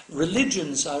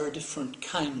 Religions are a different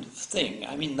kind of thing.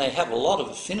 I mean, they have a lot of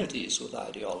affinities with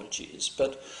ideologies,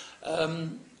 but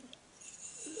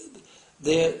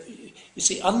you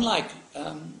see, unlike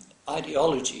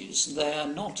ideologies, they are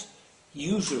not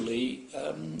usually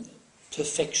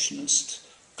perfectionist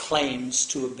claims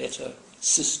to a better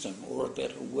system or a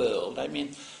better world. I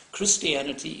mean,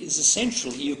 Christianity is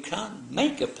essentially, you can't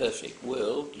make a perfect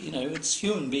world. You know, it's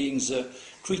human beings are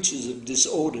creatures of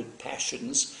disordered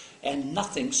passions and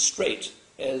nothing straight,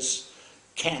 as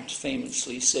Kant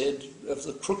famously said, of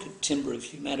the crooked timber of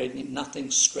humanity, nothing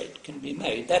straight can be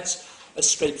made. That's a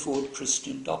straightforward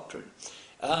Christian doctrine.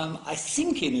 I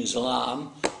think in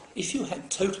Islam, if you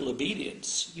had total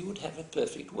obedience, you would have a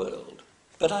perfect world.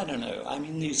 But I don't know. I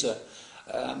mean, these are,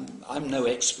 I'm no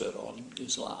expert on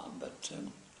Islam, but,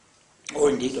 or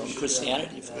indeed on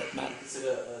Christianity for that matter.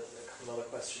 Consider a couple other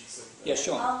questions. Yeah,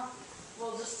 sure.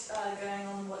 Well, just going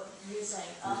on what you're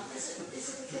saying, is it the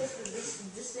case that this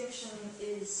distinction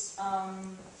is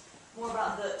more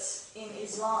about that in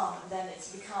Islam, then it's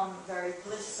become very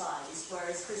politicized,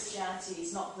 whereas Christianity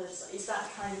is not politicized? Is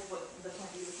that kind of what the point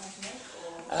you were trying to make?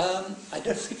 Or? I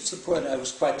don't think it's the point I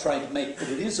was quite trying to make, but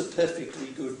it is a perfectly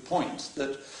good point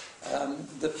that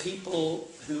the people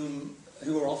who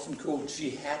are often called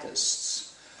jihadists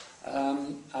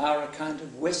are a kind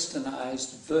of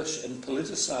westernized version and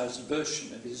politicized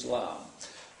version of Islam.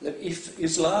 That if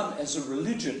Islam as a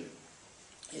religion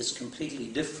is completely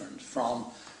different from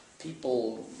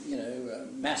people, you know,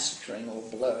 massacring or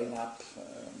blowing up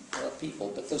people,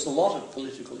 but there's a lot of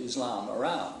political Islam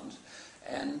around,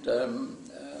 and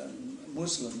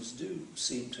Muslims do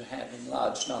seem to have in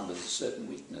large numbers a certain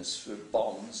weakness for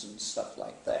bombs and stuff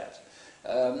like that.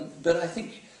 But I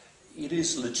think it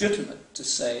is legitimate to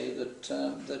say that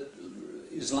that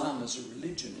Islam as a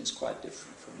religion is quite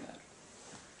different from that.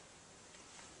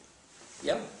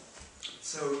 Yeah.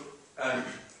 So I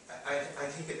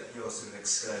take it that your sort of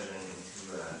excursion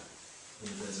into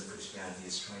influence of Christianity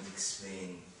is trying to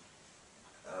explain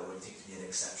what it takes to be an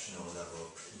exceptional level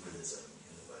of pluralism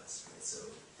in the West, right? So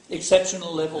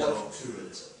exceptional level of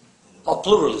pluralism. Of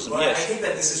pluralism, well, yes. I think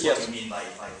that this is what you mean by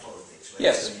politics, right?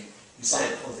 Yes. So you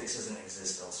said politics doesn't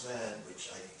exist elsewhere, which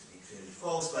I think to be clearly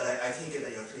false, but I think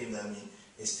that your claim that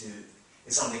is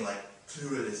something like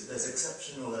pluralism. There's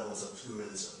exceptional levels of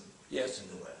pluralism in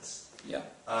the West. Yeah.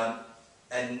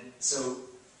 And so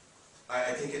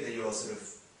I take it that your sort of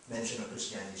mention of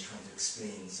Christianity is trying to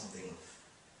explain something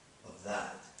of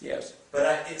that. Yes.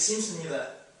 But it seems to me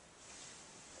that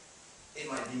it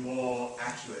might be more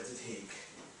accurate to take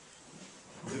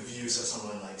the views of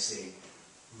someone like, say,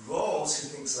 Rawls, who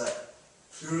thinks that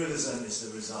pluralism is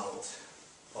the result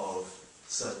of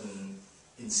certain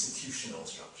institutional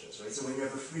structures, right? So when you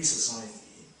have a free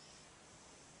society,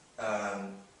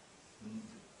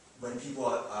 when people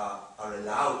are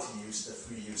allowed to use the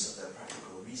free use of their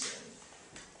practical reason,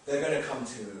 they're going to come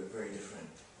to very different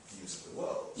views of the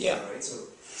world. Yeah. Right?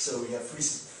 So we have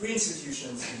free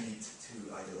institutions lead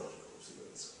to ideological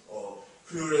pluralism, or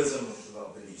pluralism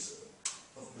about beliefs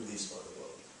about the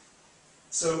world.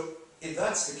 So if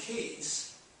that's the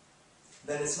case,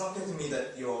 then it's not clear to me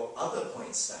that your other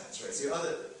point stands, right? So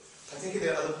I think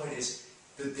the other point is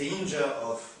the danger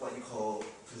of what you call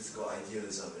political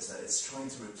idealism is that it's trying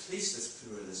to replace this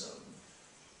pluralism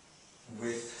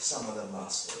with some other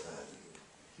master value.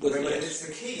 But if it's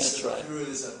the case that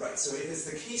pluralism, right? So if it's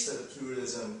the case that the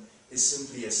pluralism is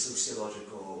simply a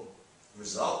sociological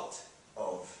result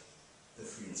of the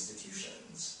free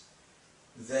institutions,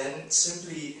 then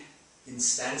simply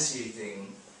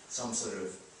instantiating some sort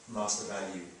of master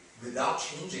value without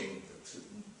changing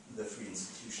the free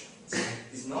institutions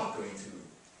is not going to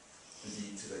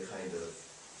lead to the kind of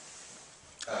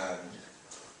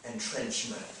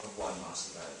entrenchment of one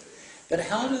master value. But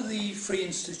how do the free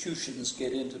institutions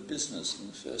get into business in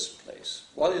the first place?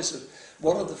 What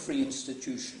are the free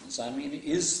institutions? I mean,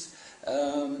 is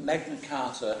Magna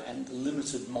Carta and the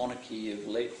limited monarchy of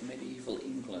late medieval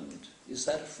England, is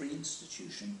that a free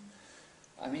institution?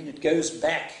 I mean, it goes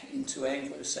back into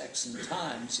Anglo-Saxon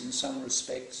times in some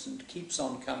respects and keeps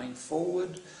on coming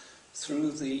forward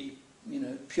through the,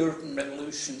 Puritan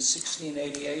Revolution,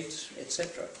 1688,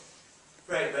 etc.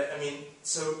 Right, but I mean,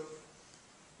 so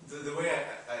the way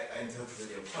I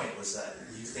interpreted your point was that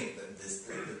you think that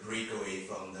the breakaway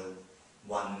from the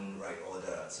one right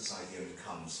order society only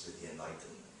comes with the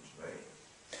Enlightenment, right?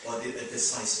 Or a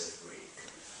decisive break.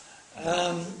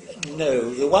 No,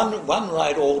 the one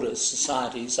right order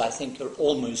societies, I think, are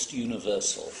almost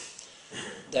universal.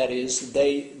 That is,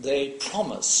 they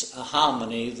promise a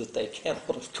harmony that they cannot,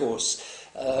 of course,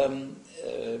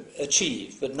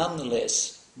 achieve, but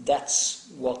nonetheless, that's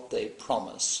what they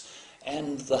promise.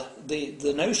 And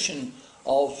the notion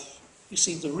of, you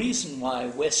see, the reason why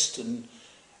Western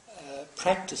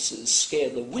practices scare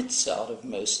the wits out of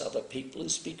most other people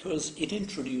is because it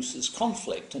introduces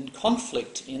conflict, and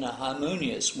conflict in a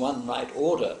harmonious one right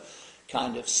order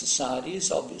kind of society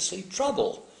is obviously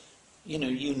trouble. You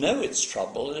know it's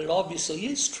trouble, and it obviously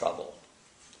is trouble.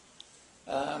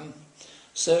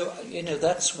 So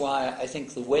that's why I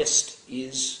think the West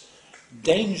is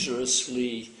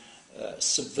dangerously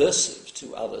subversive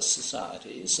to other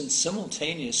societies, and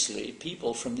simultaneously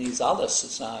people from these other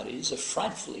societies are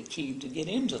frightfully keen to get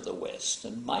into the West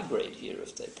and migrate here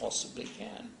if they possibly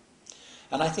can.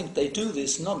 And I think they do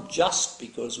this not just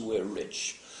because we're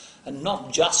rich, and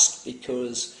not just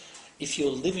because if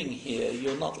you're living here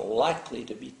you're not likely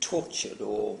to be tortured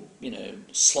or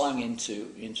slung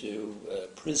into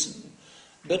prison,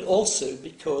 but also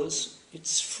because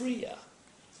it's freer.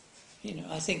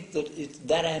 I think that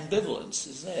that ambivalence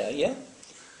is there, yeah?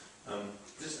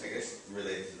 Just, I guess,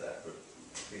 related to that, but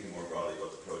thinking more broadly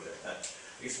about the project, I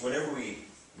guess whenever we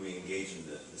engage in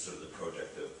the sort of the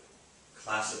project of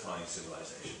classifying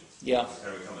civilizations, yeah,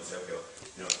 and we come and say, okay,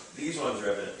 well, these ones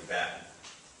are evidently bad,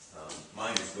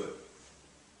 mine is good,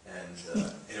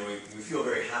 and we feel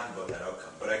very happy about that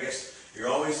outcome. But I guess you're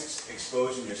always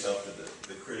exposing yourself to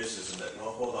the criticism that,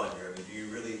 well, hold on here, I mean, do you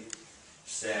really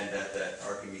stand at that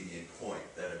Archimedean point,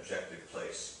 that objective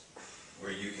place,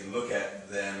 where you can look at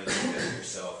them and look at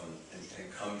yourself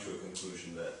and come to a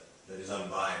conclusion that is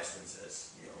unbiased and says,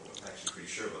 I'm actually pretty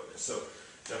sure about this. So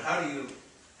how do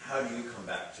you come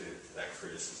back to that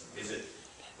criticism? Is it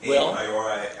a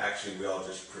priori, actually we all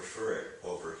just prefer it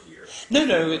over here?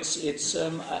 No, it's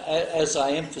as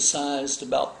I emphasized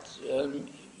about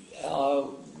our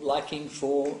liking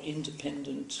for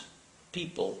independent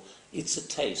people, it's a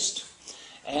taste.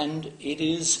 And it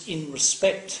is in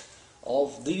respect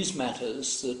of these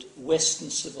matters that Western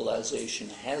civilization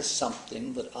has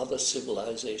something that other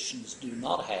civilizations do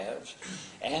not have,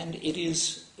 and it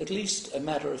is at least a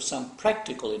matter of some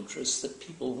practical interest that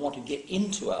people want to get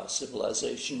into our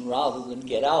civilization rather than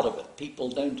get out of it. People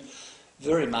don't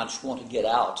very much want to get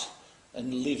out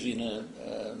and live in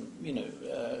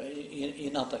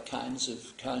in other kinds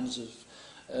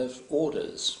of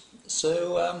orders.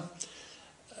 So.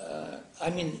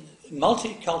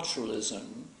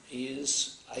 Multiculturalism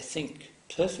is, I think,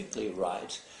 perfectly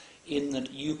right in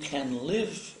that you can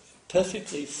live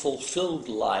perfectly fulfilled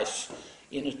life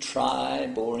in a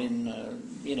tribe or in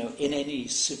any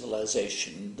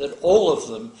civilization, that all of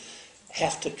them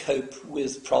have to cope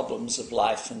with problems of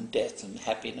life and death and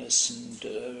happiness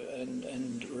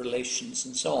and relations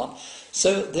and so on.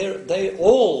 So they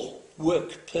all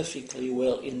work perfectly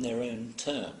well in their own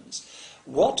terms.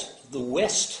 What the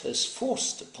West has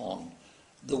forced upon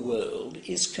the world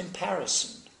is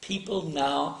comparison. People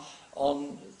now,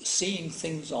 on seeing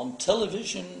things on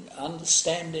television,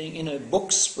 understanding,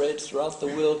 books spread throughout the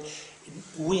world,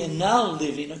 we now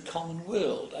live in a common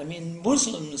world. I mean,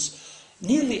 Muslims,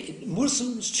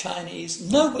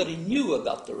 Chinese, nobody knew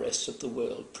about the rest of the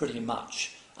world, pretty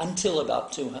much, until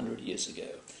about 200 years ago.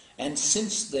 And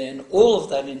since then, all of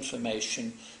that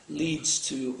information leads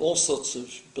to all sorts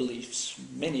of beliefs,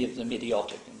 many of them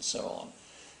idiotic and so on.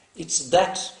 It's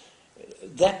that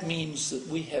means that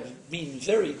we have been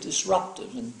very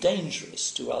disruptive and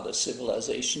dangerous to other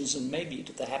civilizations and maybe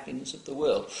to the happiness of the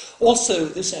world. Also,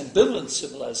 this ambivalent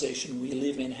civilization we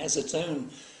live in has its own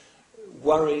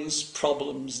worries,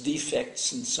 problems,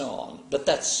 defects and so on, but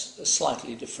that's a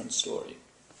slightly different story.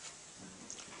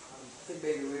 I think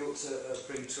maybe we ought to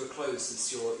bring to a close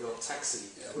this your taxi.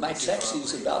 My taxi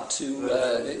is about to,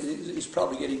 he's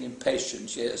probably getting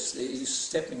impatient, yes. He's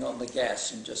stepping on the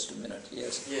gas in just a minute,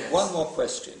 yes. One more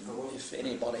question, if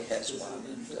anybody has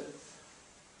one.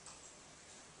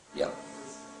 Yeah.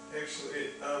 Actually,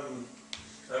 I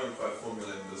haven't quite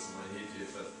formulated this in my head yet,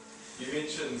 but you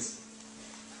mentioned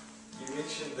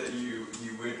that you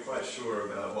weren't quite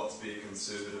sure about what to be a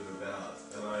conservative about,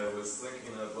 and I was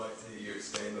thinking I'd like to hear you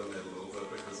expand on that a little bit,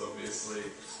 because obviously,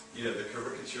 the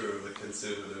caricature of the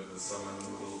conservative is someone in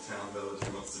a little town village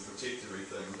who wants to protect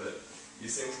everything, but you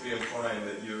seem to be implying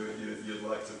that you'd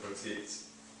like to protect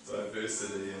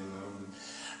diversity and...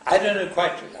 I don't know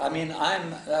quite. I mean,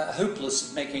 I'm hopeless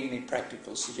at making any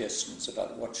practical suggestions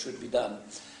about what should be done.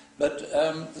 But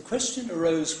the question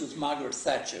arose with Margaret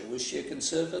Thatcher. Was she a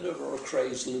conservative or a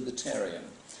crazed libertarian?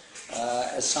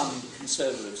 as some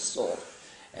conservatives thought.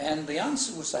 And the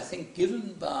answer was, I think,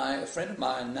 given by a friend of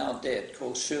mine now dead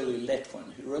called Shirley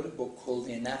Letwin, who wrote a book called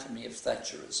The Anatomy of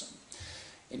Thatcherism,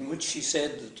 in which she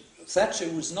said that Thatcher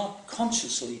was not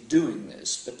consciously doing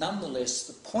this, but nonetheless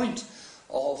the point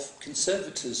of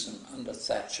conservatism under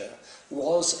Thatcher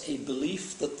was a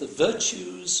belief that the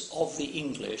virtues of the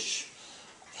English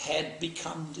had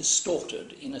become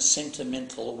distorted in a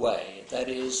sentimental way. That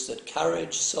is, that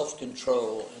courage,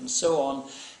 self-control, and so on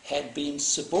had been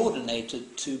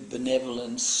subordinated to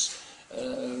benevolence,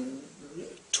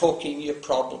 talking your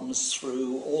problems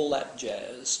through, all that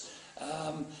jazz,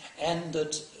 and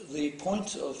that the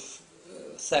point of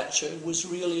Thatcher was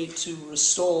really to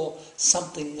restore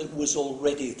something that was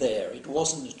already there. It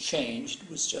wasn't a change, it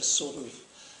was just sort of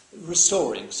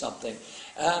restoring something.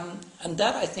 And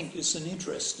that, I think, is an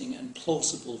interesting and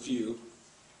plausible view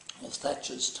of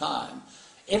Thatcher's time.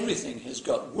 Everything has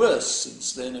got worse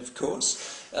since then, of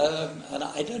course, and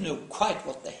I don't know quite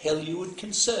what the hell you would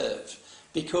conserve,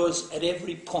 because at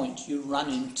every point you run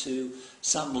into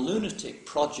some lunatic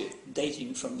project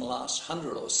dating from the last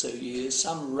 100 or so years,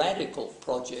 some radical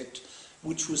project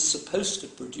which was supposed to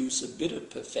produce a bit of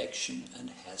perfection and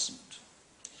hasn't.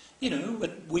 You know,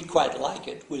 but we quite like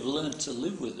it. We've learned to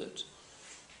live with it.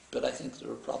 But I think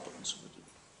there are problems with it.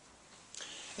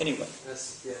 Anyway.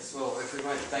 Yes, well, if we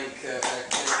might thank